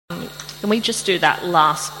Can we just do that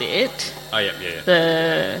last bit? Oh, yeah.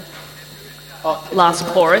 The last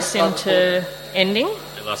chorus into ending.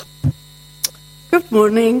 Good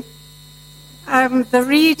morning. The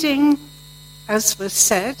reading, as was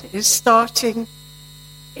said, is starting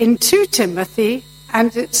in 2 Timothy,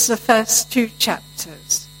 and it's the first 2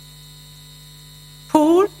 chapters.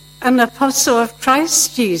 Paul, an apostle of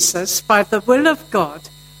Christ Jesus, by the will of God,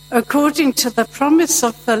 according to the promise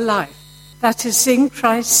of the life that is in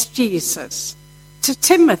Christ Jesus, to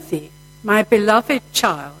Timothy, my beloved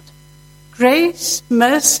child, grace,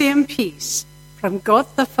 mercy, and peace from God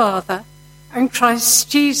the Father and Christ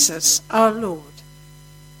Jesus our Lord.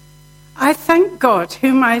 I thank God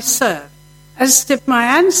whom I serve, as did my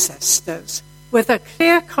ancestors, with a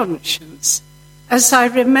clear conscience, as I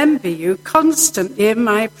remember you constantly in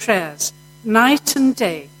my prayers, night and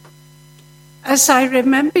day. As I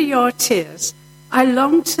remember your tears, I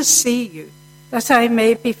long to see you, that I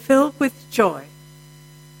may be filled with joy.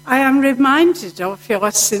 I am reminded of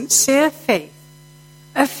your sincere faith,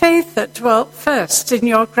 a faith that dwelt first in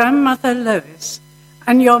your grandmother Lois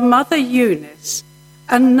and your mother Eunice,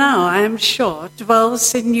 and now, I am sure,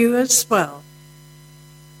 dwells in you as well.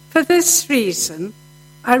 For this reason,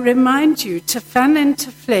 I remind you to fan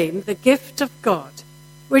into flame the gift of God,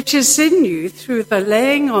 which is in you through the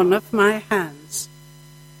laying on of my hands.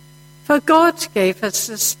 For God gave us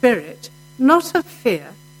a spirit, not of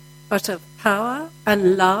fear, but of power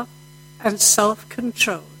and love and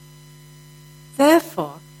self-control.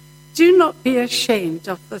 Therefore, do not be ashamed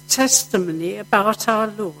of the testimony about our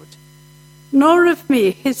Lord, nor of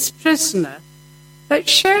me, his prisoner, but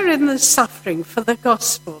share in the suffering for the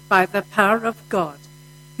gospel by the power of God,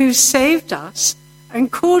 who saved us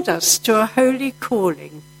and called us to a holy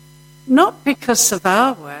calling, not because of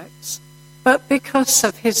our works, but because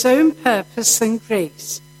of his own purpose and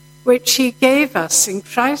grace, which he gave us in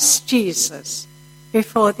Christ Jesus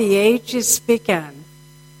before the ages began,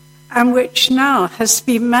 and which now has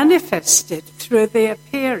been manifested through the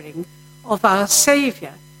appearing of our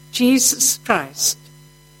Saviour, Jesus Christ,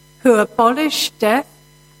 who abolished death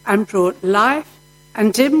and brought life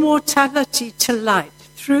and immortality to light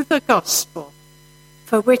through the gospel,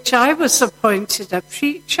 for which I was appointed a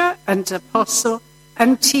preacher and apostle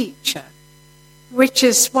and teacher, which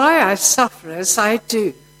is why I suffer as I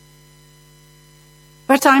do.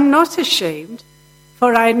 But I'm not ashamed,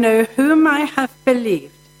 for I know whom I have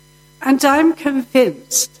believed, and I'm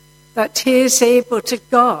convinced that he is able to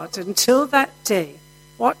guard until that day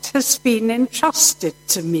what has been entrusted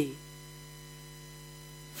to me.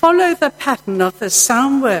 Follow the pattern of the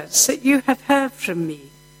sound words that you have heard from me,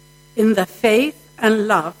 in the faith and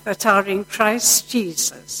love that are in Christ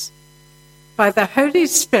Jesus. By the Holy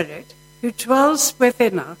Spirit who dwells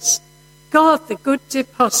within us, guard the good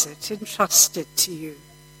deposit entrusted to you.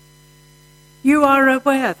 You are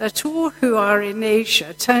aware that all who are in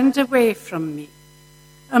Asia turned away from me,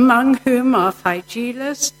 among whom are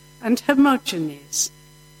Phygelus and Hermogenes.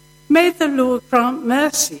 May the Lord grant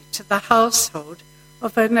mercy to the household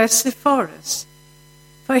of Onesiphorus,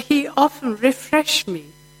 for he often refreshed me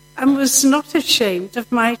and was not ashamed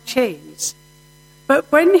of my chains.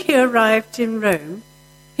 But when he arrived in Rome,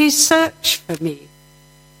 he searched for me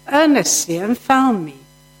earnestly and found me.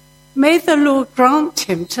 May the Lord grant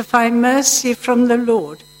him to find mercy from the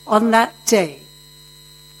Lord on that day.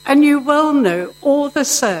 And you well know all the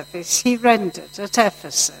service he rendered at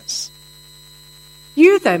Ephesus.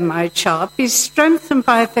 You then, my child, be strengthened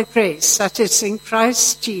by the grace that is in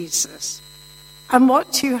Christ Jesus, and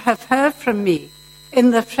what you have heard from me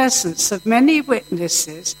in the presence of many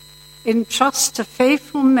witnesses, entrust to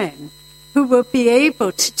faithful men who will be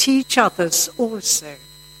able to teach others also.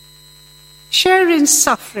 Share in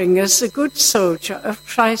suffering as a good soldier of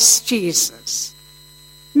Christ Jesus.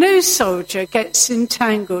 No soldier gets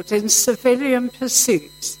entangled in civilian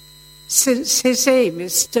pursuits, since his aim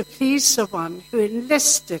is to please the one who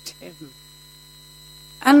enlisted him.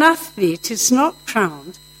 An athlete is not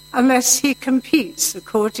crowned unless he competes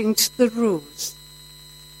according to the rules.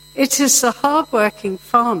 It is the hard-working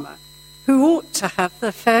farmer who ought to have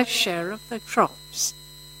the fair share of the crops.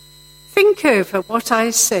 Think over what I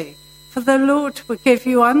say, for the Lord will give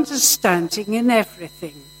you understanding in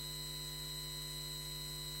everything.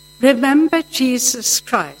 Remember Jesus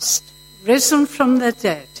Christ, risen from the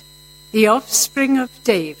dead, the offspring of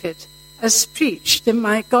David, as preached in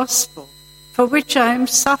my gospel, for which I am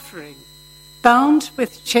suffering, bound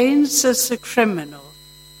with chains as a criminal.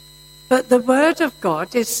 But the word of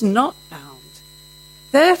God is not bound.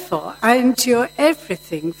 Therefore I endure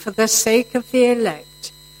everything for the sake of the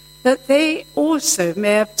elect, that they also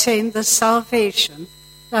may obtain the salvation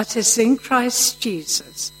that is in Christ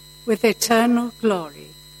Jesus with eternal glory.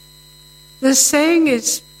 The saying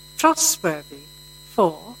is trustworthy,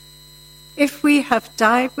 for if we have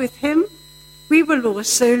died with him, we will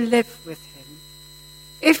also live with him.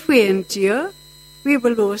 If we endure, we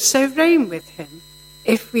will also reign with him.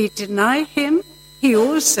 If we deny him, he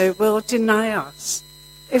also will deny us.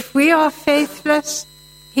 If we are faithless,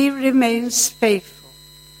 he remains faithful,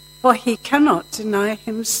 for he cannot deny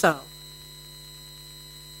himself.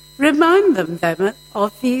 Remind them then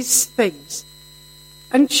of these things,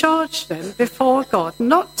 and charge them before God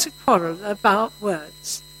not to quarrel about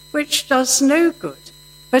words, which does no good,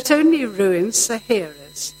 but only ruins the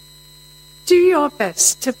hearers. Do your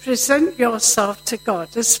best to present yourself to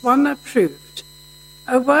God as one approved,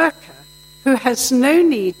 a worker who has no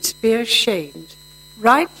need to be ashamed,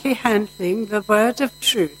 rightly handling the word of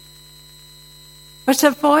truth. But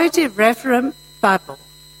avoid irreverent babble,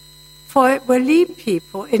 for it will lead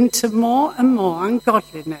people into more and more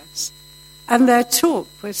ungodliness, and their talk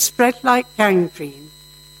will spread like gangrene.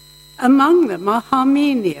 Among them are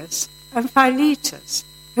Hymenaeus and Philetus,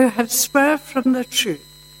 who have swerved from the truth,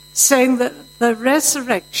 saying that the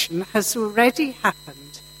resurrection has already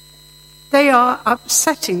happened. They are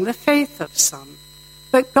upsetting the faith of some,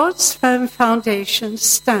 but God's firm foundation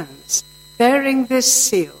stands, bearing this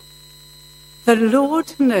seal. The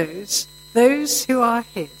Lord knows those who are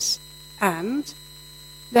his, and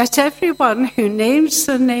let everyone who names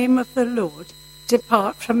the name of the Lord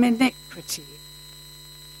depart from iniquity.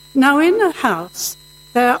 Now in a house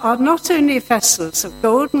there are not only vessels of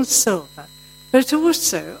gold and silver, but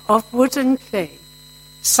also of wood and clay,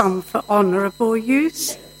 some for honourable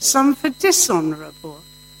use, some for dishonourable.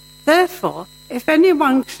 Therefore, if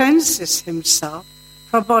anyone cleanses himself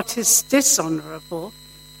from what is dishonourable,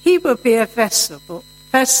 he will be a vessel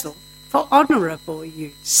for honourable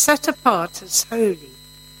use, set apart as holy,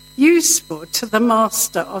 useful to the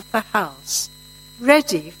master of the house,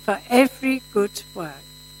 ready for every good work.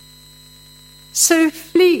 So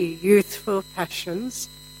flee youthful passions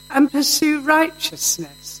and pursue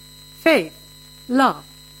righteousness, faith, love,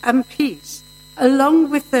 and peace, along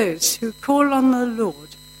with those who call on the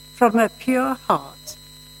Lord from a pure heart.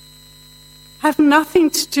 Have nothing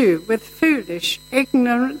to do with foolish,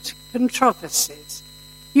 ignorant controversies.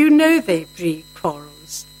 You know they breed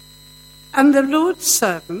quarrels. And the Lord's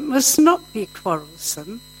servant must not be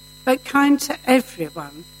quarrelsome, but kind to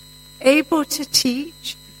everyone, able to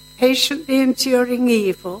teach, patiently enduring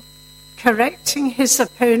evil, correcting his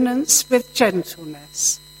opponents with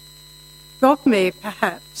gentleness. God may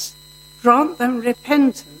perhaps grant them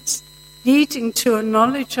repentance, leading to a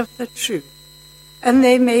knowledge of the truth, and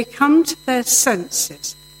they may come to their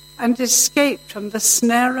senses and escape from the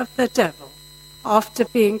snare of the devil after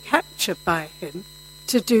being captured by him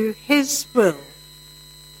to do his will.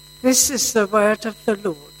 This is the word of the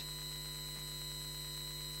Lord.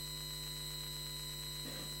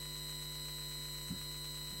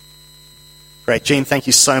 Great, Jean, thank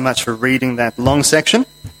you so much for reading that long section.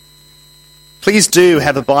 Please do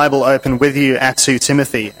have a Bible open with you at 2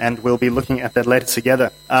 Timothy, and we'll be looking at that letter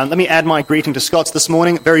together. Let me add my greeting to Scott's this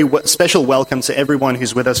morning. Very special welcome to everyone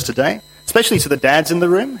who's with us today, especially to the dads in the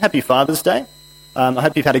room. Happy Father's Day. I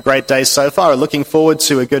hope you've had a great day so far. Looking forward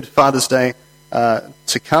to a good Father's Day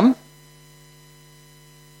to come.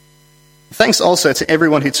 Thanks also to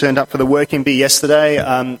everyone who turned up for the Working Bee yesterday.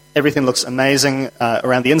 Everything looks amazing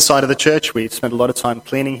around the inside of the church. We spent a lot of time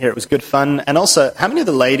cleaning here. It was good fun. And also, how many of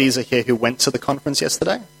the ladies are here who went to the conference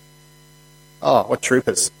yesterday? Oh, what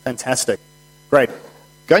troopers. Fantastic. Great.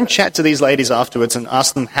 Go and chat to these ladies afterwards and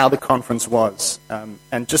ask them how the conference was.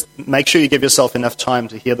 And just make sure you give yourself enough time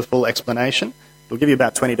to hear the full explanation. It'll give you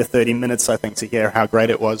about 20 to 30 minutes, I think, to hear how great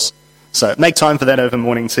it was. So make time for that over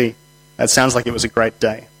morning tea. That sounds like it was a great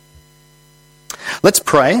day. Let's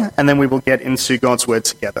pray, and then we will get into God's word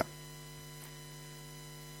together.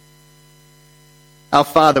 Our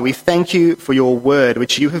Father, we thank you for your word,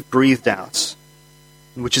 which you have breathed out,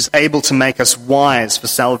 and which is able to make us wise for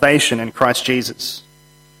salvation in Christ Jesus.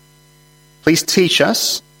 Please teach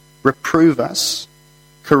us, reprove us,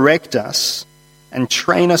 correct us, and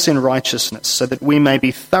train us in righteousness, so that we may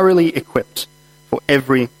be thoroughly equipped for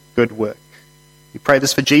every good work. We pray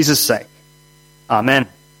this for Jesus' sake. Amen.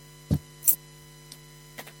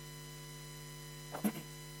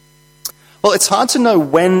 Well, it's hard to know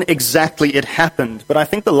when exactly it happened, but I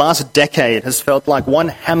think the last decade has felt like one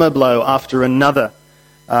hammer blow after another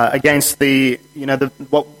against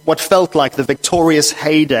what felt like the victorious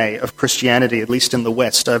heyday of Christianity, at least in the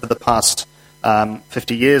West, over the past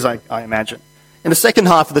 50 years, I imagine. In the second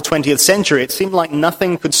half of the 20th century, it seemed like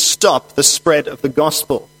nothing could stop the spread of the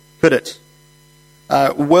gospel, could it?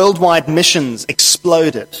 Worldwide missions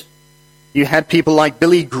exploded. You had people like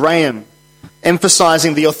Billy Graham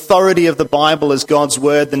emphasizing the authority of the Bible as God's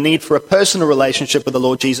word, the need for a personal relationship with the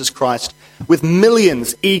Lord Jesus Christ, with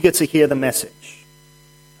millions eager to hear the message.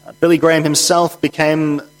 Billy Graham himself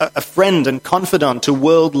became a friend and confidant to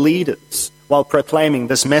world leaders while proclaiming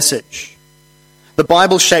this message. The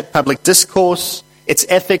Bible shaped public discourse. Its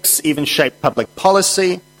ethics even shaped public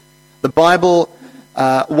policy. The Bible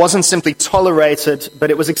wasn't simply tolerated,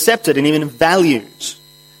 but it was accepted and even valued.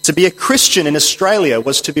 To be a Christian in Australia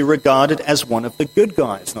was to be regarded as one of the good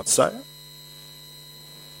guys, not so?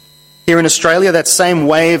 Here in Australia, that same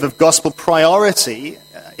wave of gospel priority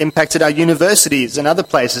impacted our universities and other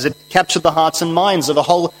places. It captured the hearts and minds of a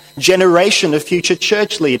whole generation of future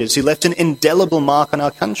church leaders who left an indelible mark on our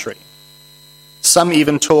country. Some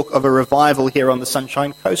even talk of a revival here on the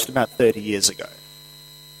Sunshine Coast about 30 years ago.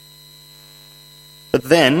 But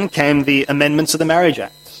then came the amendments of the Marriage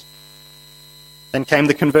Act. Then came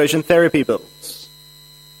the conversion therapy bills,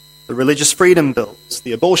 the religious freedom bills,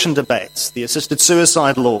 the abortion debates, the assisted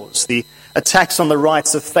suicide laws, the attacks on the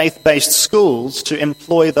rights of faith-based schools to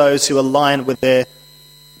employ those who align with their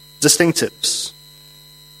distinctives,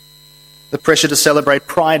 the pressure to celebrate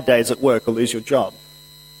pride days at work or lose your job,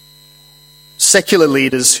 secular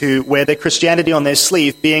leaders who wear their Christianity on their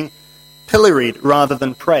sleeve being pilloried rather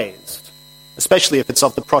than praised, especially if it's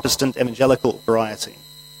of the Protestant evangelical variety.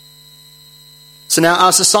 So now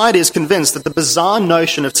our society is convinced that the bizarre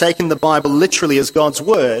notion of taking the Bible literally as God's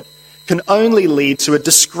word can only lead to a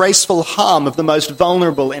disgraceful harm of the most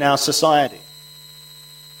vulnerable in our society.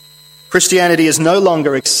 Christianity is no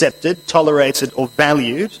longer accepted, tolerated, or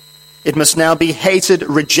valued. It must now be hated,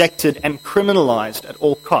 rejected, and criminalized at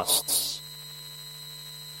all costs.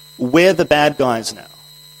 We're the bad guys now.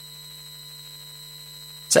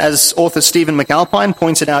 So as author Stephen McAlpine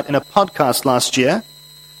pointed out in a podcast last year,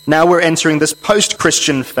 now we're entering this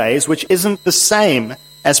post-Christian phase, which isn't the same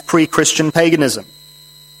as pre-Christian paganism.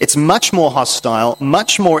 It's much more hostile,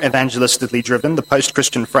 much more evangelistically driven, the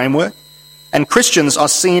post-Christian framework, and Christians are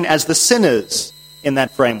seen as the sinners in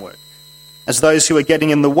that framework, as those who are getting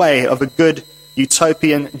in the way of a good,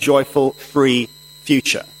 utopian, joyful, free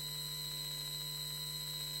future.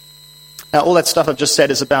 Now, all that stuff I've just said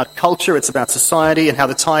is about culture, it's about society, and how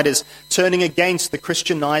the tide is turning against the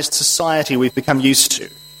Christianized society we've become used to,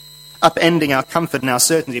 upending our comfort and our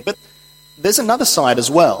certainty. But there's another side as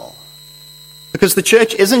well. Because the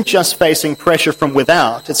church isn't just facing pressure from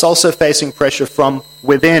without, it's also facing pressure from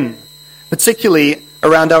within, particularly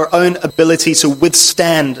around our own ability to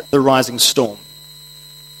withstand the rising storm.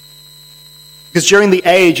 Because during the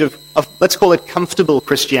age of let's call it comfortable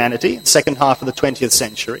Christianity, second half of the 20th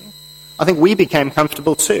century, I think we became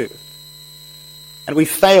comfortable too. And we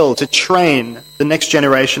failed to train the next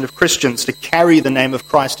generation of Christians to carry the name of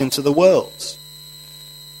Christ into the world.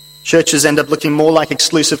 Churches end up looking more like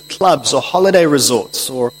exclusive clubs or holiday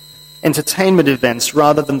resorts or entertainment events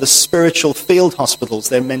rather than the spiritual field hospitals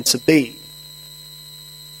they're meant to be.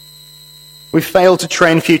 We failed to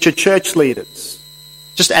train future church leaders.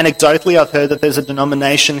 Just anecdotally, I've heard that there's a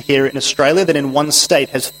denomination here in Australia that in one state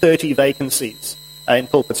has 30 vacancies in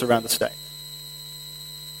pulpits around the state.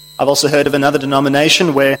 I've also heard of another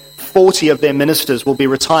denomination where 40 of their ministers will be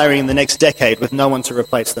retiring in the next decade with no one to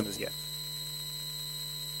replace them as yet.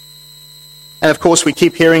 And of course, we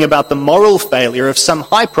keep hearing about the moral failure of some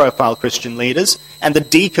high-profile Christian leaders and the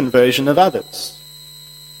deconversion of others.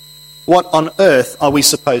 What on earth are we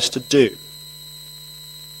supposed to do?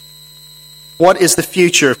 What is the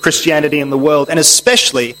future of Christianity in the world, and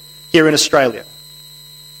especially here in Australia?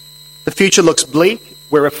 The future looks bleak,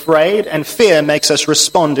 we're afraid, and fear makes us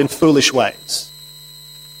respond in foolish ways.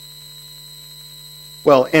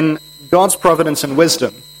 Well, in God's providence and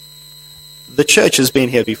wisdom, the church has been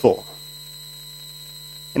here before.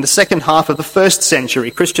 In the second half of the first century,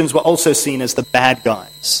 Christians were also seen as the bad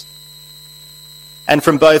guys. And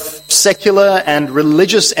from both secular and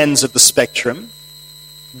religious ends of the spectrum,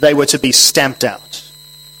 they were to be stamped out.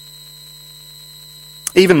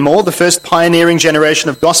 Even more, the first pioneering generation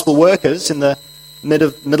of gospel workers in the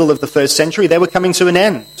middle of the first century, they were coming to an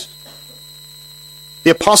end.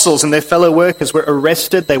 The apostles and their fellow workers were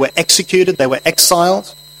arrested, they were executed, they were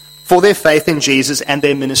exiled for their faith in Jesus and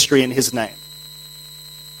their ministry in his name.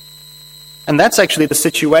 And that's actually the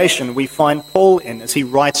situation we find Paul in as he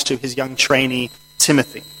writes to his young trainee,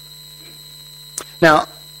 Timothy. Now,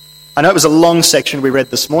 I know it was a long section we read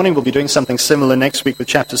this morning. We'll be doing something similar next week with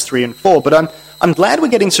chapters 3 and 4, but I'm glad we're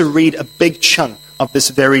getting to read a big chunk of this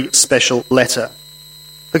very special letter,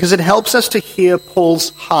 because it helps us to hear Paul's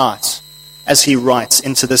heart as he writes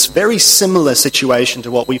into this very similar situation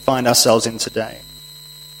to what we find ourselves in today.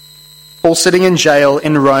 Paul's sitting in jail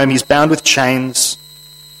in Rome. He's bound with chains.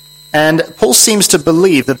 And Paul seems to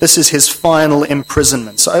believe that this is his final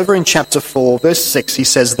imprisonment. So over in chapter 4, verse 6, he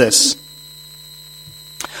says this: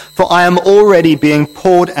 "For I am already being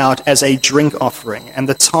poured out as a drink offering, and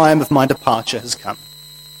the time of my departure has come."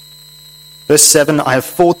 Verse 7, "I have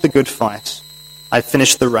fought the good fight. I've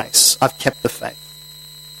finished the race. I've kept the faith."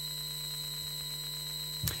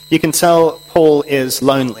 You can tell Paul is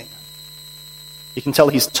lonely. You can tell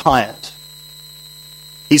he's tired.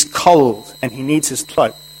 He's cold and he needs his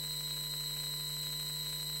cloak.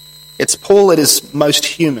 It's Paul at his most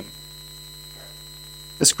human,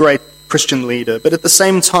 this great Christian leader. But at the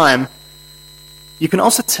same time, you can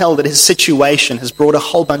also tell that his situation has brought a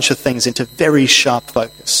whole bunch of things into very sharp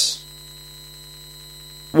focus.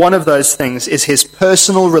 One of those things is his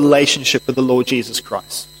personal relationship with the Lord Jesus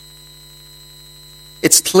Christ.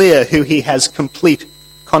 It's clear who he has complete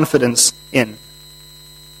confidence in.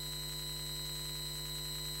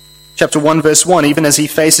 Chapter 1, verse 1, even as he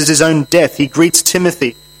faces his own death, he greets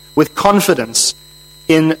Timothy with confidence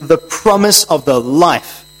in the promise of the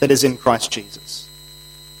life that is in Christ Jesus.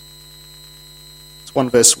 It's 1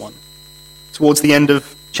 verse 1. Towards the end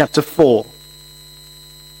of chapter 4,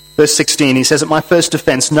 verse 16, he says, "At my first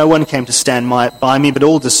defense, no one came to stand by me, but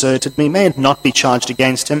all deserted me. May it not be charged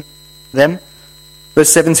against them." Verse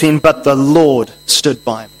 17, "But the Lord stood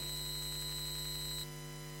by me."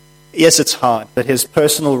 Yes, it's hard, but his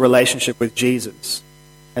personal relationship with Jesus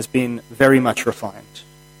has been very much refined.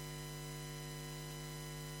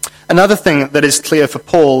 Another thing that is clear for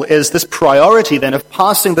Paul is this priority then of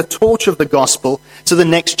passing the torch of the gospel to the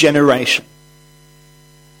next generation.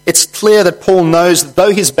 It's clear that Paul knows that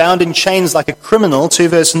though he's bound in chains like a criminal, 2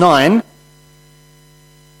 verse 9,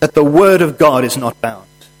 that the word of God is not bound.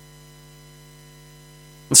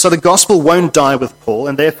 And so the gospel won't die with Paul,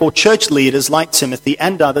 and therefore church leaders like Timothy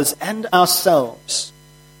and others and ourselves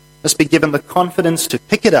must be given the confidence to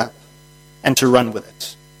pick it up and to run with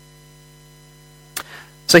it.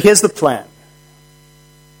 So here's the plan.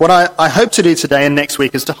 What I hope to do today and next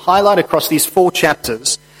week is to highlight across these 4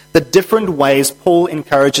 chapters the different ways Paul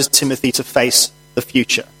encourages Timothy to face the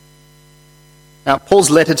future. Now, Paul's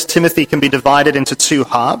letter to Timothy can be divided into 2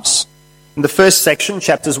 halves. In the first section,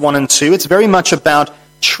 chapters 1 and 2, it's very much about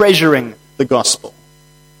treasuring the gospel.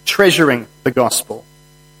 Treasuring the gospel.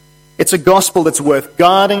 It's a gospel that's worth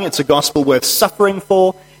guarding. It's a gospel worth suffering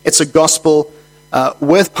for. It's a gospel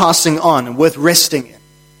worth passing on and worth resting in.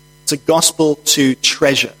 It's a gospel to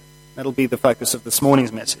treasure. That'll be the focus of this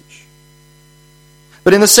morning's message.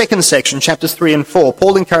 But in the second section, chapters 3 and 4,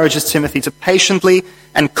 Paul encourages Timothy to patiently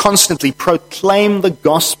and constantly proclaim the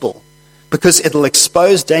gospel because it'll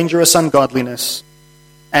expose dangerous ungodliness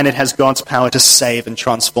and it has God's power to save and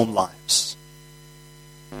transform lives.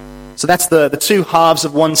 So that's the 2 halves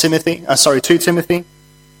of 2 Timothy.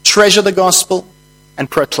 Treasure the gospel and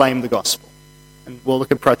proclaim the gospel. And we'll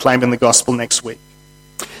look at proclaiming the gospel next week.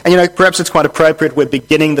 And perhaps it's quite appropriate we're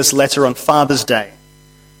beginning this letter on Father's Day,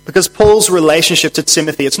 because Paul's relationship to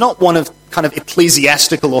Timothy, it's not one of kind of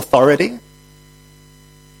ecclesiastical authority,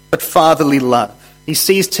 but fatherly love. He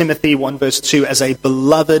sees Timothy, 1 verse 2, as a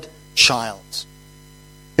beloved child,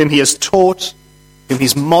 whom he has taught, whom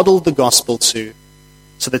he's modeled the gospel to,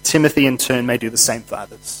 so that Timothy in turn may do the same for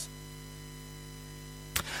others.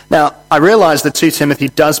 Now, I realize that 2 Timothy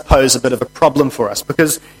does pose a bit of a problem for us,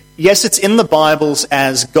 because yes, it's in the Bibles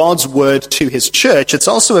as God's word to his church. It's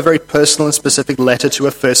also a very personal and specific letter to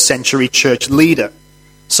a first century church leader.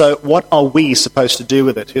 So what are we supposed to do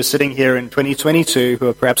with it, who are sitting here in 2022, who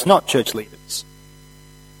are perhaps not church leaders?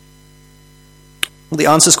 Well, the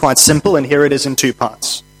answer is quite simple, and here it is in 2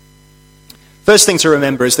 parts. First thing to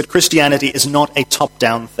remember is that Christianity is not a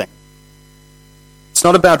top-down thing. It's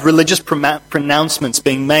not about religious pronouncements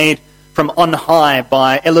being made from on high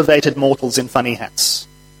by elevated mortals in funny hats.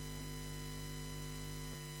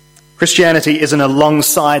 Christianity is an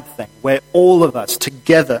alongside thing where all of us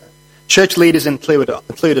together, church leaders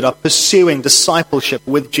included, are pursuing discipleship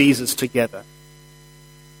with Jesus together.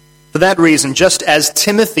 For that reason, just as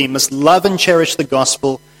Timothy must love and cherish the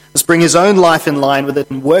gospel, must bring his own life in line with it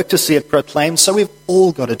and work to see it proclaimed, so we've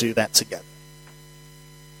all got to do that together.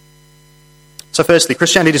 So firstly,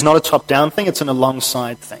 Christianity is not a top-down thing, it's an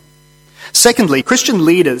alongside thing. Secondly, Christian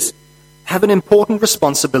leaders have an important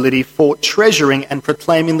responsibility for treasuring and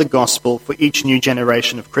proclaiming the gospel for each new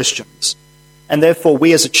generation of Christians. And therefore,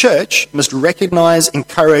 we as a church must recognize,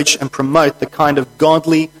 encourage, and promote the kind of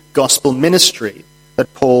godly gospel ministry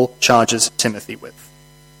that Paul charges Timothy with.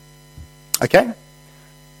 Okay?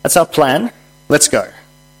 That's our plan. Let's go.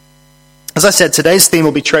 As I said, today's theme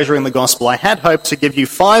will be treasuring the gospel. I had hoped to give you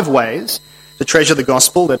 5 ways to treasure the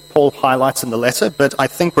gospel that Paul highlights in the letter, but I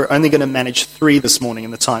think we're only going to manage 3 this morning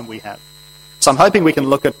in the time we have. So I'm hoping we can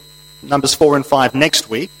look at numbers 4 and 5 next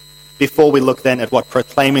week before we look then at what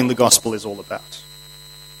proclaiming the gospel is all about.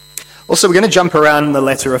 Also, we're going to jump around in the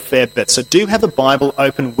letter a fair bit, so do have a Bible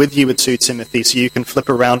open with you at 2 Timothy so you can flip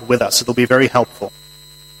around with us. It'll be very helpful.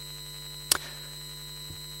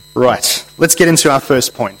 Right, let's get into our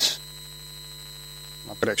first point.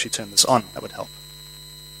 I could actually turn this on, that would help.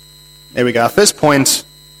 There we go. Our first point,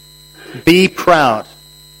 be proud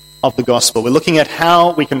of the gospel. We're looking at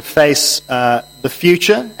how we can face the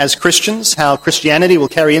future as Christians, how Christianity will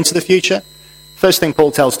carry into the future. First thing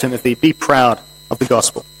Paul tells Timothy, be proud of the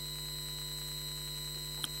gospel.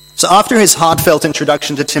 So after his heartfelt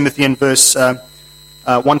introduction to Timothy in verse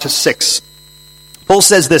 1 to 6, Paul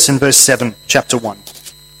says this in verse 7, chapter 1.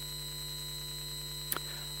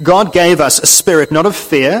 God gave us a spirit not of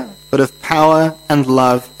fear, but of power and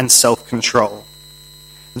love and self-control.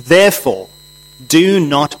 Therefore, do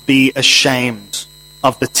not be ashamed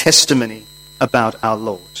of the testimony about our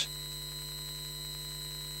Lord.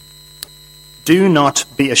 Do not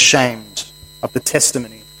be ashamed of the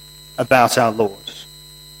testimony about our Lord.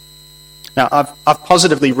 Now, I've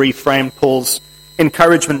positively reframed Paul's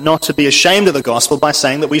encouragement not to be ashamed of the gospel by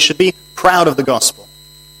saying that we should be proud of the gospel.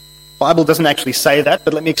 The Bible doesn't actually say that,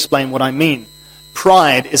 but let me explain what I mean.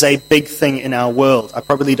 Pride is a big thing in our world. I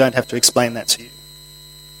probably don't have to explain that to you.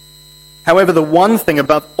 However, the one thing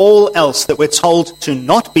above all else that we're told to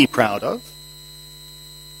not be proud of,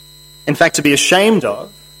 in fact to be ashamed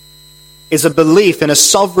of, is a belief in a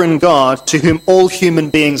sovereign God to whom all human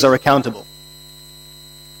beings are accountable.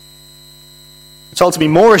 We're told to be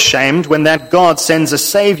more ashamed when that God sends a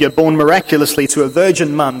Saviour born miraculously to a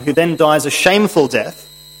virgin mum who then dies a shameful death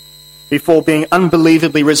before being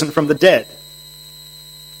unbelievably risen from the dead.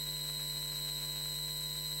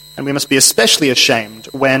 And we must be especially ashamed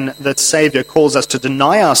when that Saviour calls us to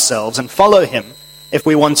deny ourselves and follow him if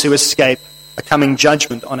we want to escape a coming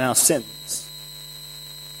judgment on our sins.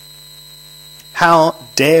 How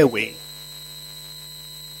dare we?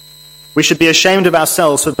 We should be ashamed of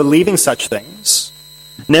ourselves for believing such things,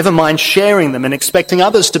 never mind sharing them and expecting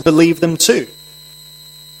others to believe them too.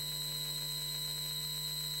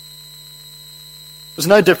 It was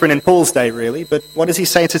no different in Paul's day, really, but what does he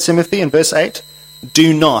say to Timothy in verse 8?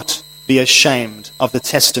 Do not be ashamed of the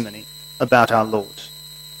testimony about our Lord.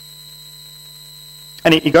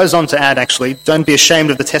 And he goes on to add, actually, don't be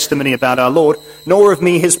ashamed of the testimony about our Lord, nor of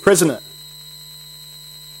me, his prisoner.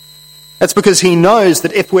 That's because he knows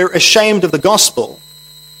that if we're ashamed of the gospel,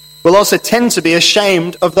 we'll also tend to be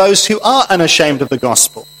ashamed of those who are unashamed of the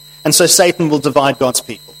gospel. And so Satan will divide God's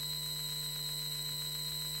people.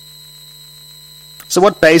 So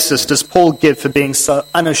what basis does Paul give for being so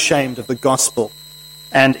unashamed of the gospel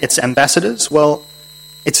and its ambassadors? Well,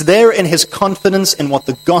 it's there in his confidence in what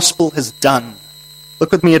the gospel has done.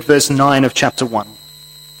 Look with me at verse 9 of chapter 1.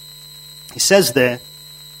 He says there,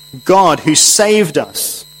 God who saved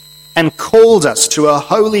us and called us to a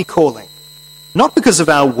holy calling, not because of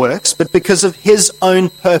our works, but because of his own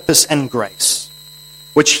purpose and grace,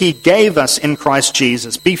 which he gave us in Christ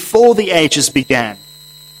Jesus before the ages began,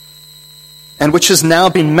 and which has now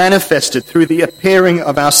been manifested through the appearing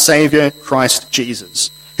of our Saviour Christ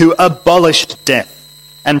Jesus, who abolished death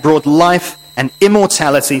and brought life and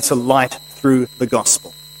immortality to light through the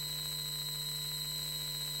gospel.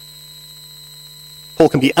 Paul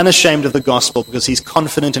can be unashamed of the gospel because he's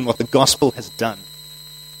confident in what the gospel has done.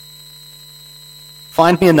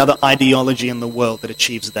 Find me another ideology in the world that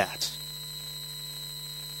achieves that.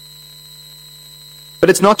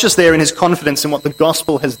 But it's not just there in his confidence in what the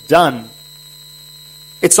gospel has done.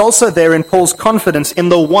 It's also there in Paul's confidence in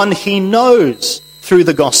the one he knows through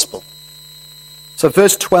the gospel. So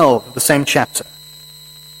verse 12 of the same chapter.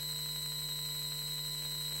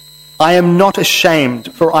 I am not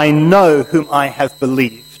ashamed, for I know whom I have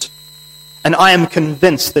believed, and I am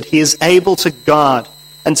convinced that he is able to guard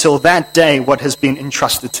until that day what has been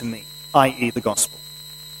entrusted to me, i.e. the gospel.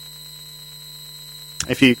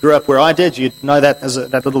 If you grew up where I did, you'd know that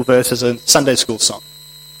that little verse as a Sunday school song.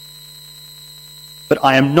 But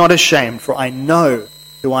I am not ashamed, for I know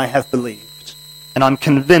who I have believed, and I'm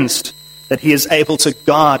convinced that he is able to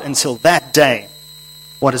guard until that day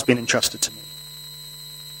what has been entrusted to me.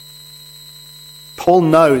 Paul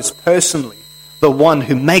knows personally the one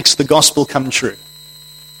who makes the gospel come true,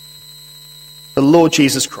 the Lord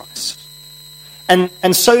Jesus Christ.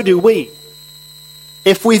 And so do we.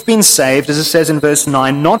 If we've been saved, as it says in verse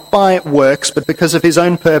 9, not by works, but because of his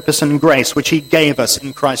own purpose and grace, which he gave us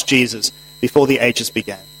in Christ Jesus before the ages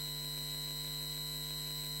began.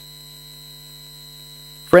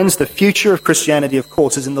 Friends, the future of Christianity, of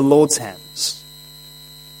course, is in the Lord's hands.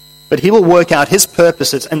 But he will work out his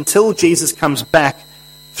purposes until Jesus comes back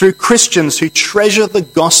through Christians who treasure the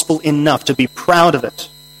gospel enough to be proud of it,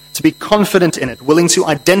 to be confident in it, willing to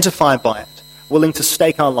identify by it, willing to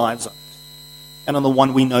stake our lives on it, and on the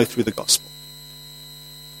one we know through the gospel.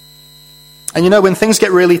 And when things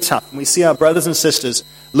get really tough, and we see our brothers and sisters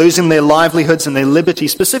losing their livelihoods and their liberty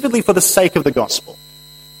specifically for the sake of the gospel,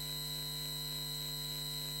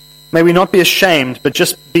 may we not be ashamed, but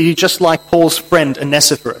be just like Paul's friend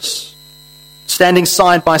Onesiphorus, standing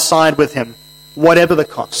side by side with him, whatever the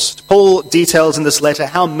cost. Paul details in this letter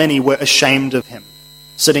how many were ashamed of him,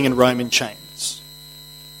 sitting in Rome in chains.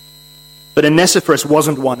 But Onesiphorus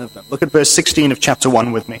wasn't one of them. Look at verse 16 of chapter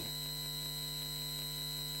 1 with me.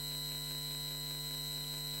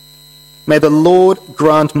 May the Lord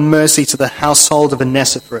grant mercy to the household of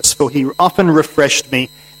Onesiphorus, for he often refreshed me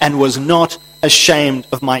and was not ashamed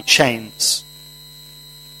of my chains.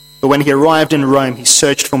 But when he arrived in Rome, he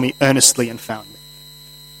searched for me earnestly and found me.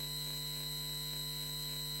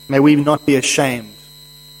 May we not be ashamed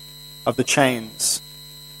of the chains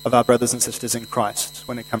of our brothers and sisters in Christ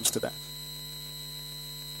when it comes to that.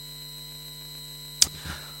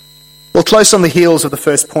 Well, close on the heels of the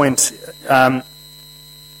first point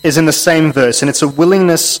is in the same verse, and it's a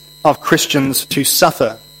willingness of Christians to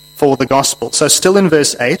suffer for the gospel. So still in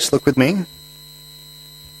verse 8, look with me.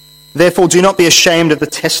 Therefore do not be ashamed of the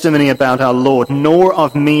testimony about our Lord, nor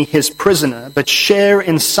of me his prisoner, but share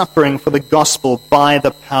in suffering for the gospel by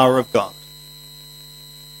the power of God.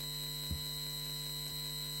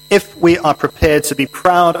 If we are prepared to be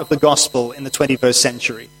proud of the gospel in the 21st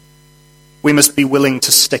century, we must be willing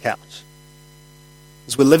to stick out.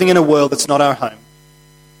 Because we're living in a world that's not our home.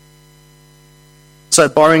 So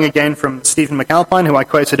borrowing again from Stephen McAlpine, who I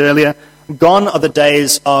quoted earlier, gone are the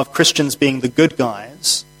days of Christians being the good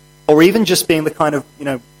guys, or even just being the kind of,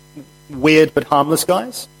 weird but harmless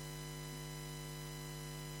guys.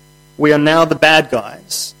 We are now the bad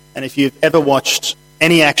guys, and if you've ever watched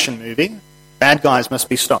any action movie, bad guys must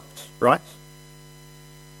be stopped, right?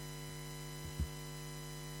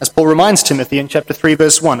 As Paul reminds Timothy in chapter 3,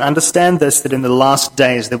 verse 1, understand this, that in the last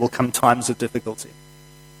days there will come times of difficulty.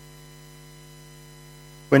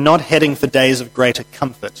 We're not heading for days of greater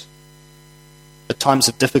comfort, but times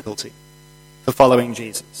of difficulty for following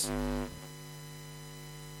Jesus.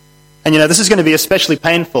 And this is going to be especially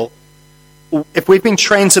painful if we've been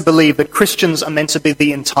trained to believe that Christians are meant to be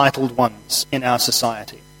the entitled ones in our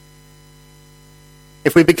society.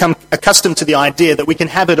 If we become accustomed to the idea that we can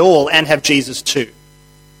have it all and have Jesus too.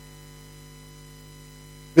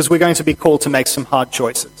 Because we're going to be called to make some hard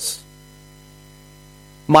choices.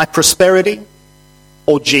 My prosperity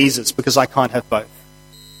or Jesus, because I can't have both.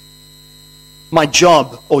 My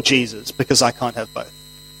job or Jesus, because I can't have both.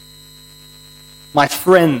 My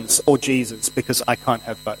friends or Jesus, because I can't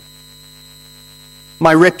have both.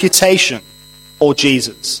 My reputation or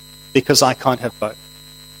Jesus, because I can't have both.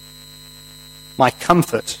 My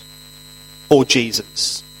comfort or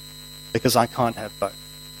Jesus, because I can't have both.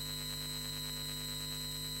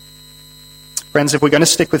 Friends, if we're going to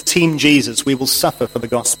stick with Team Jesus, we will suffer for the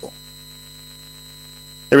gospel.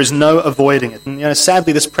 There is no avoiding it. And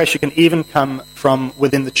sadly, this pressure can even come from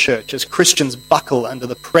within the church as Christians buckle under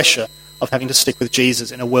the pressure of having to stick with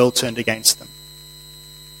Jesus in a world turned against them.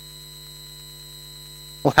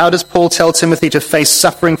 Well, how does Paul tell Timothy to face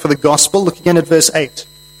suffering for the gospel? Look again at verse 8.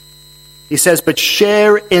 He says, but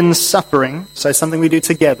share in suffering, so something we do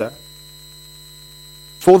together,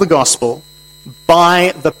 for the gospel,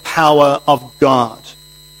 by the power of God,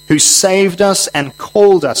 who saved us and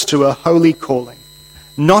called us to a holy calling,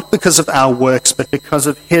 not because of our works, but because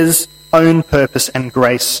of his own purpose and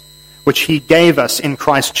grace, which he gave us in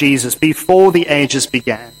Christ Jesus before the ages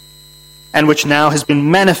began, and which now has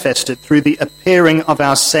been manifested through the appearing of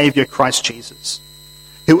our Saviour Christ Jesus,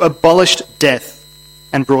 who abolished death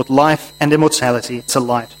and brought life and immortality to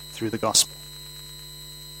light through the gospel.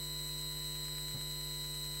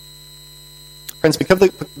 Friends,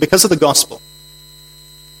 because of the gospel,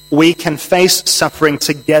 we can face suffering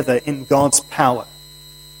together in God's power,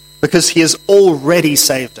 because he has already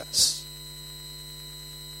saved us.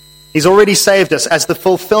 He's already saved us as the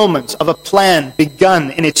fulfillment of a plan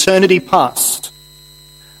begun in eternity past,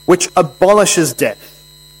 which abolishes death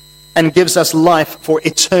and gives us life for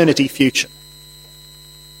eternity future.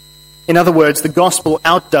 In other words, the gospel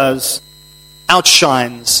outdoes,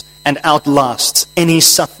 outshines, and outlasts any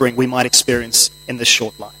suffering we might experience in this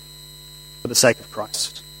short life for the sake of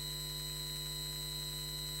Christ.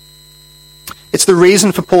 It's the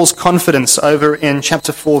reason for Paul's confidence over in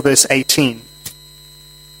chapter 4, verse 18.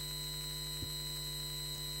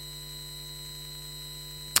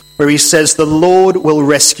 where he says, "The Lord will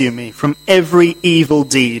rescue me from every evil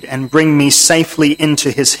deed and bring me safely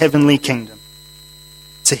into his heavenly kingdom.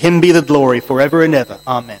 To him be the glory forever and ever.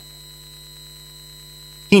 Amen."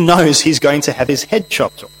 He knows he's going to have his head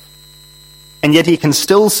chopped off. And yet he can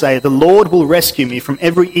still say, "The Lord will rescue me from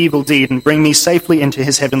every evil deed and bring me safely into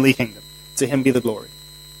his heavenly kingdom. To him be the glory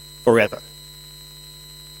forever."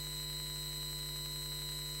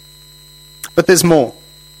 But there's more.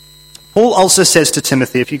 Paul also says to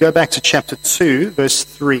Timothy, if you go back to chapter 2, verse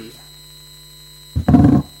 3.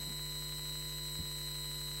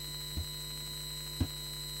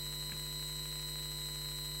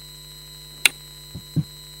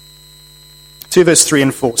 Verse 3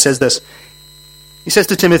 and 4 says this. He says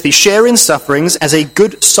to Timothy, "Share in sufferings as a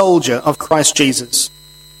good soldier of Christ Jesus.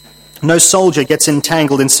 No soldier gets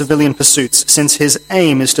entangled in civilian pursuits, since his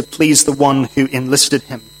aim is to please the one who enlisted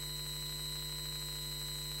him."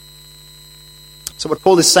 So what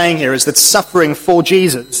Paul is saying here is that suffering for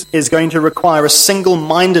Jesus is going to require a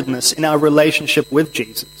single-mindedness in our relationship with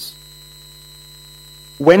Jesus.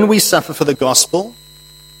 When we suffer for the gospel,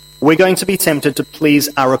 we're going to be tempted to please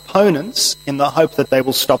our opponents in the hope that they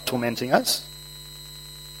will stop tormenting us.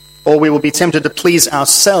 Or we will be tempted to please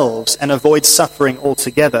ourselves and avoid suffering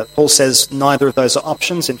altogether. Paul says neither of those are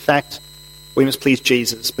options. In fact, we must please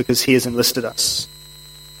Jesus because he has enlisted us.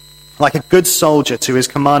 Like a good soldier to his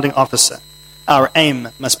commanding officer, our aim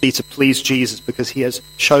must be to please Jesus because he has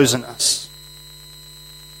chosen us.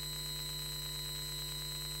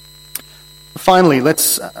 Finally,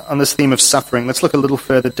 on this theme of suffering, let's look a little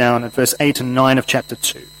further down at verse 8 and 9 of chapter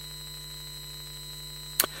 2.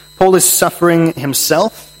 Paul is suffering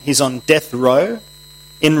himself. He's on death row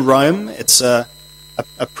in Rome. It's a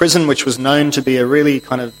prison which was known to be a really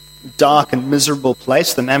kind of dark and miserable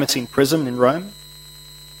place, the Mamertine prison in Rome.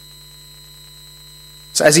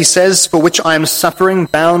 So as he says, "For which I am suffering,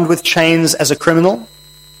 bound with chains as a criminal."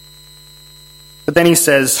 But then he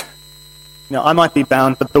says, "I might be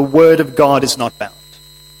bound, but the word of God is not bound.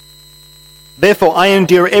 Therefore I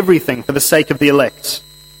endure everything for the sake of the elect,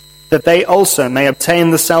 that they also may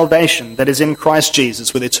obtain the salvation that is in Christ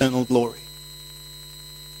Jesus with eternal glory."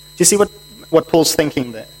 Do you see what Paul's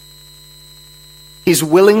thinking there? He's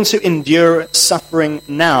willing to endure suffering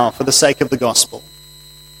now for the sake of the gospel,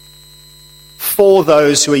 for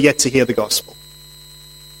those who are yet to hear the gospel.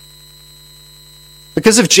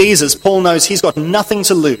 Because of Jesus, Paul knows he's got nothing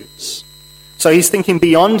to lose. So he's thinking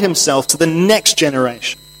beyond himself to the next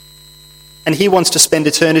generation. And he wants to spend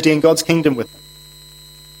eternity in God's kingdom with them.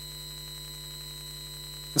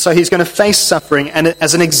 And so he's going to face suffering and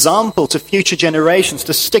as an example to future generations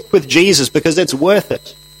to stick with Jesus because it's worth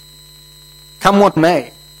it. Come what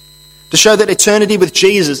may. To show that eternity with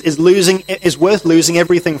Jesus is worth losing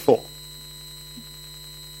everything for.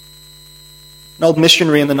 An old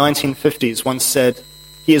missionary in the 1950s once said,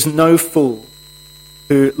 "He is no fool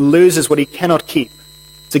who loses what he cannot keep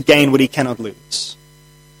to gain what he cannot lose."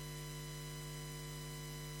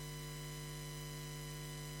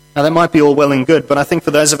 Now that might be all well and good, but I think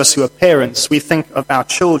for those of us who are parents, we think of our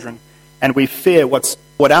children and we fear what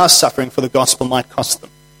our suffering for the gospel might cost them.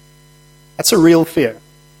 That's a real fear.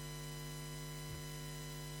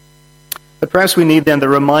 But perhaps we need then the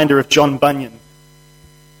reminder of John Bunyan,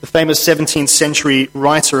 the famous 17th century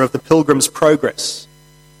writer of the Pilgrim's Progress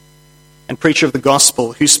and preacher of the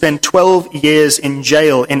gospel, who spent 12 years in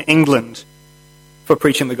jail in England for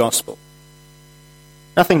preaching the gospel.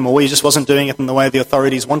 Nothing more, he just wasn't doing it in the way the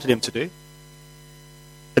authorities wanted him to do.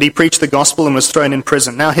 But he preached the gospel and was thrown in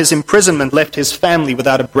prison. Now his imprisonment left his family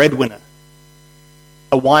without a breadwinner,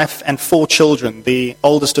 a wife and 4 children, the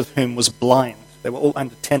oldest of whom was blind. They were all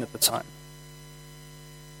under 10 at the time.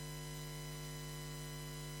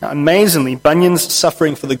 Now, amazingly, Bunyan's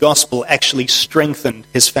suffering for the gospel actually strengthened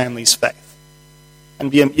his family's faith.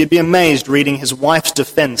 And you'd be amazed reading his wife's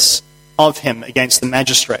defense of him against the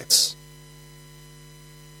magistrates.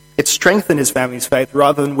 It strengthened his family's faith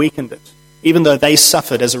rather than weakened it, even though they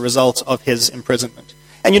suffered as a result of his imprisonment.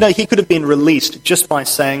 And he could have been released just by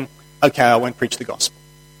saying, "Okay, I won't preach the gospel."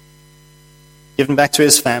 Given back to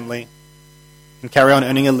his family and carry on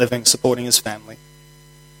earning a living, supporting his family.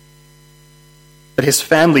 But his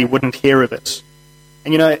family wouldn't hear of it.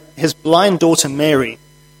 And his blind daughter Mary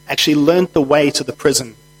actually learnt the way to the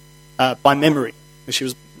prison by memory.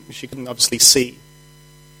 She couldn't obviously see.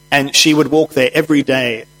 And she would walk there every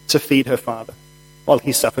day to feed her father while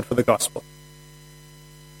he suffered for the gospel.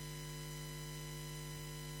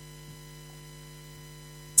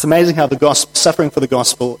 It's amazing how suffering for the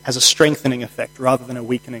gospel has a strengthening effect rather than a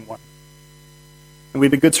weakening one. And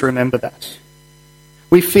we'd be good to remember that.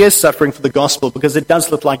 We fear suffering for the gospel because it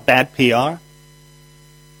does look like bad PR.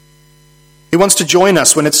 He wants to join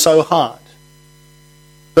us when it's so hard.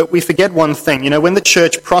 But we forget one thing. When the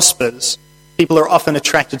church prospers, people are often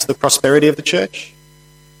attracted to the prosperity of the church.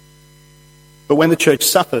 But when the church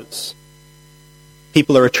suffers,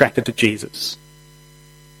 people are attracted to Jesus.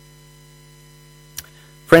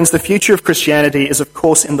 Friends, the future of Christianity is, of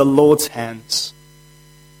course, in the Lord's hands.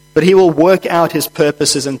 But he will work out his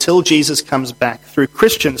purposes until Jesus comes back through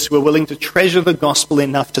Christians who are willing to treasure the gospel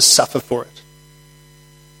enough to suffer for it.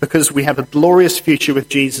 Because we have a glorious future with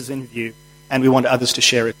Jesus in view, and we want others to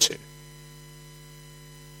share it too.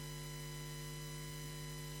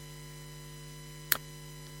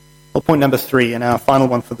 Well, point number 3, and our final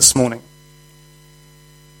one for this morning.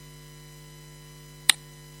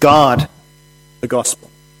 Guard the gospel.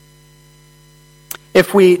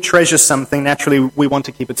 If we treasure something, naturally we want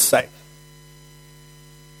to keep it safe.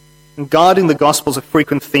 And guarding the gospel is a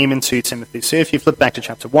frequent theme in 2 Timothy. So if you flip back to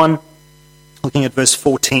chapter 1, looking at verse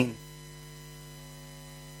 14,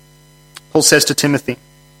 Paul says to Timothy,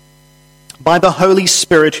 "By the Holy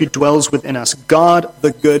Spirit who dwells within us, guard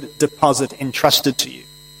the good deposit entrusted to you."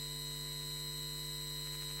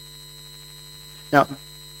 Now,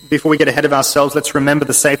 before we get ahead of ourselves, let's remember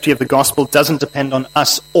the safety of the gospel doesn't depend on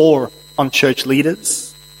us or on church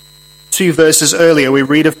leaders. 2 verses earlier, we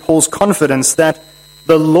read of Paul's confidence that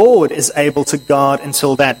the Lord is able to guard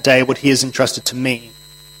until that day what he has entrusted to me.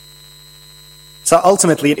 So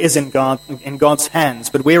ultimately it is in God's hands,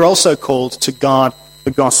 but we are also called to guard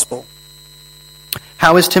the gospel.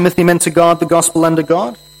 How is Timothy meant to guard the gospel under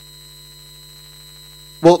God?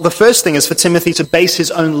 Well, the first thing is for Timothy to base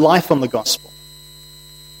his own life on the gospel.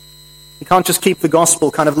 He can't just keep the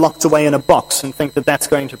gospel kind of locked away in a box and think that that's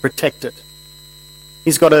going to protect it.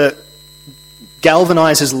 He's got to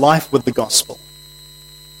galvanize his life with the gospel.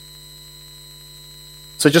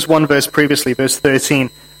 So just one verse previously, verse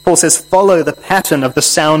 13, Paul says, "Follow the pattern of the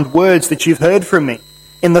sound words that you've heard from me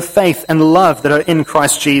in the faith and love that are in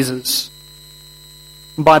Christ Jesus.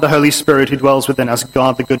 By the Holy Spirit who dwells within us,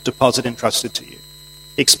 guard the good deposit entrusted to you."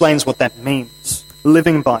 He explains what that means,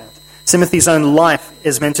 living by it. Timothy's own life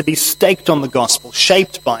is meant to be staked on the gospel,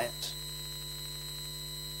 shaped by it.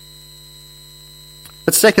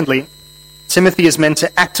 But secondly, Timothy is meant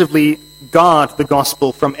to actively guard the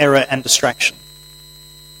gospel from error and distraction.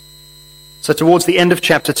 So towards the end of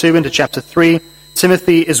chapter 2 into chapter 3,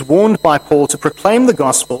 Timothy is warned by Paul to proclaim the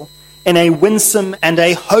gospel in a winsome and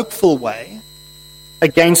a hopeful way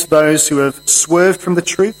against those who have swerved from the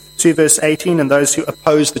truth, 2 verse 18, and those who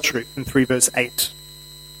oppose the truth in 3 verse 8.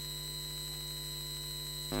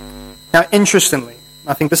 Now, interestingly,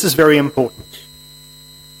 I think this is very important.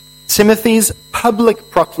 Timothy's public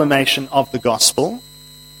proclamation of the gospel,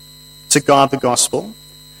 to guard the gospel,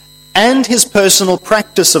 and his personal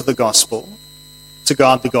practice of the gospel, to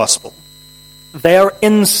guard the gospel, they are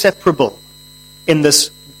inseparable in this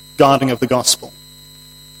guarding of the gospel.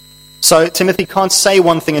 So Timothy can't say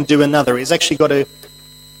one thing and do another. He's actually got to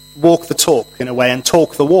walk the talk in a way and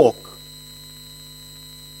talk the walk.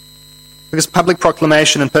 Because public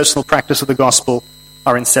proclamation and personal practice of the gospel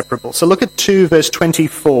are inseparable. So look at 2 verse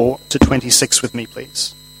 24 to 26 with me,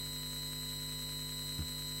 please.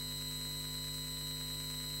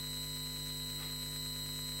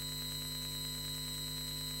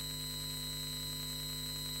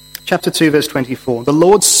 Chapter 2 verse 24. "The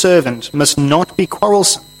Lord's servant must not be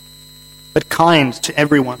quarrelsome, but kind to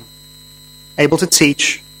everyone, able to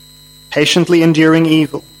teach, patiently enduring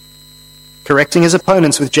evil, correcting his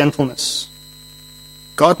opponents with gentleness.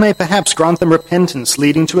 God may perhaps grant them repentance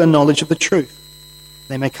leading to a knowledge of the truth.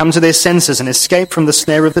 They may come to their senses and escape from the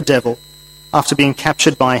snare of the devil after being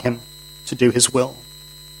captured by him to do his will."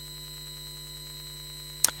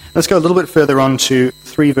 Let's go a little bit further on to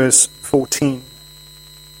 3 verse 14.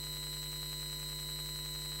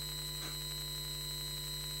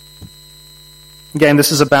 Again,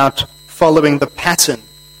 this is about following the pattern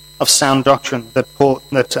of sound doctrine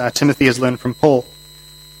that Timothy has learned from Paul.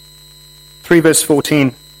 3 verse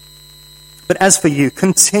 14. "But as for you,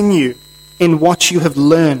 continue in what you have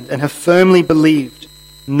learned and have firmly believed,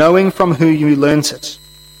 knowing from who you learnt it,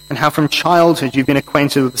 and how from childhood you've been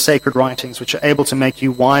acquainted with the sacred writings, which are able to make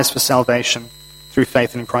you wise for salvation through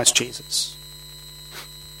faith in Christ Jesus."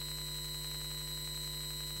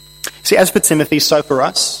 See, as for Timothy, so for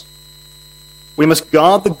us, we must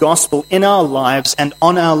guard the gospel in our lives and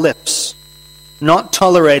on our lips, not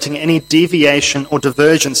tolerating any deviation or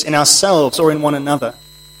divergence in ourselves or in one another,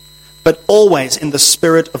 but always in the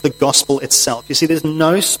spirit of the gospel itself. You see, there's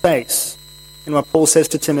no space in what Paul says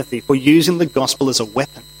to Timothy for using the gospel as a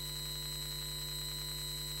weapon.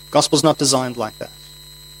 The gospel's not designed like that.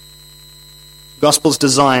 The gospel's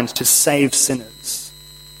designed to save sinners.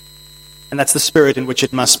 and that's the spirit in which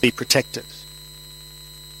it must be protected.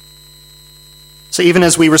 So even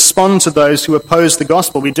as we respond to those who oppose the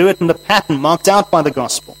gospel, we do it in the pattern marked out by the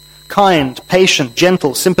gospel. Kind, patient,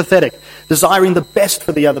 gentle, sympathetic, desiring the best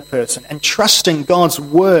for the other person, and trusting God's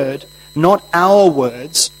word, not our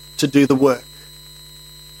words, to do the work.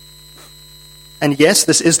 And yes,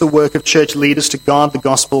 this is the work of church leaders to guard the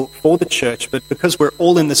gospel for the church, but because we're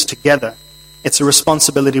all in this together, it's a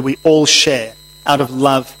responsibility we all share out of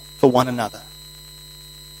love for one another.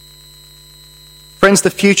 Friends, the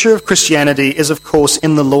future of Christianity is, of course,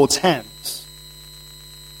 in the Lord's hands.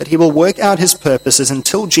 But he will work out his purposes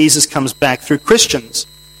until Jesus comes back through Christians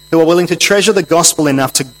who are willing to treasure the gospel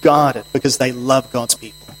enough to guard it because they love God's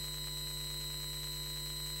people.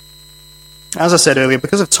 As I said earlier,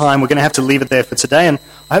 because of time, we're going to have to leave it there for today, and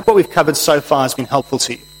I hope what we've covered so far has been helpful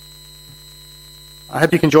to you. I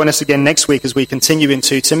hope you can join us again next week as we continue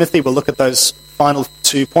into Timothy. We'll look at those final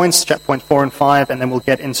 2 points, chapter point 4 and 5, and then we'll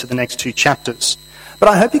get into the next 2 chapters. But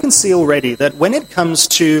I hope you can see already that when it comes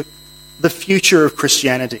to the future of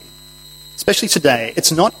Christianity, especially today,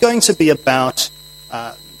 it's not going to be about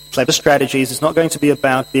clever strategies. It's not going to be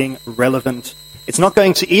about being relevant. It's not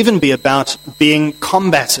going to even be about being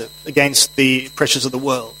combative against the pressures of the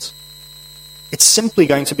world. It's simply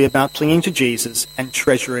going to be about clinging to Jesus and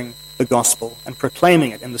treasuring the gospel and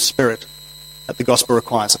proclaiming it in the spirit that the gospel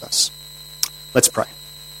requires of us. Let's pray.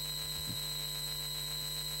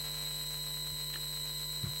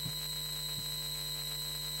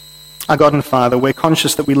 Our God and Father, we're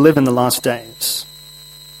conscious that we live in the last days.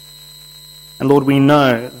 And Lord, we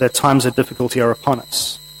know that times of difficulty are upon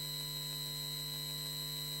us.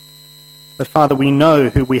 But Father, we know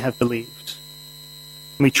who we have believed.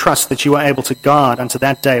 And we trust that you are able to guard unto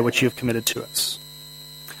that day which you have committed to us.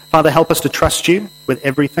 Father, help us to trust you with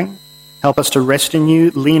everything. Help us to rest in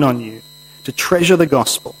you, lean on you, to treasure the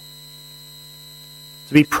gospel,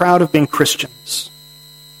 to be proud of being Christians,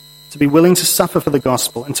 to be willing to suffer for the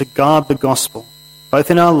gospel and to guard the gospel, both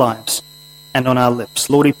in our lives and on our lips.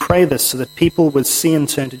 Lord, we pray this so that people would see and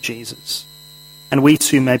turn to Jesus, and we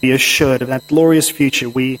too may be assured of that glorious future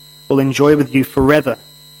we will enjoy with you forever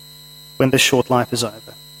when this short life is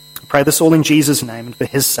over. I pray this all in Jesus' name and for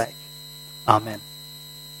his sake. Amen.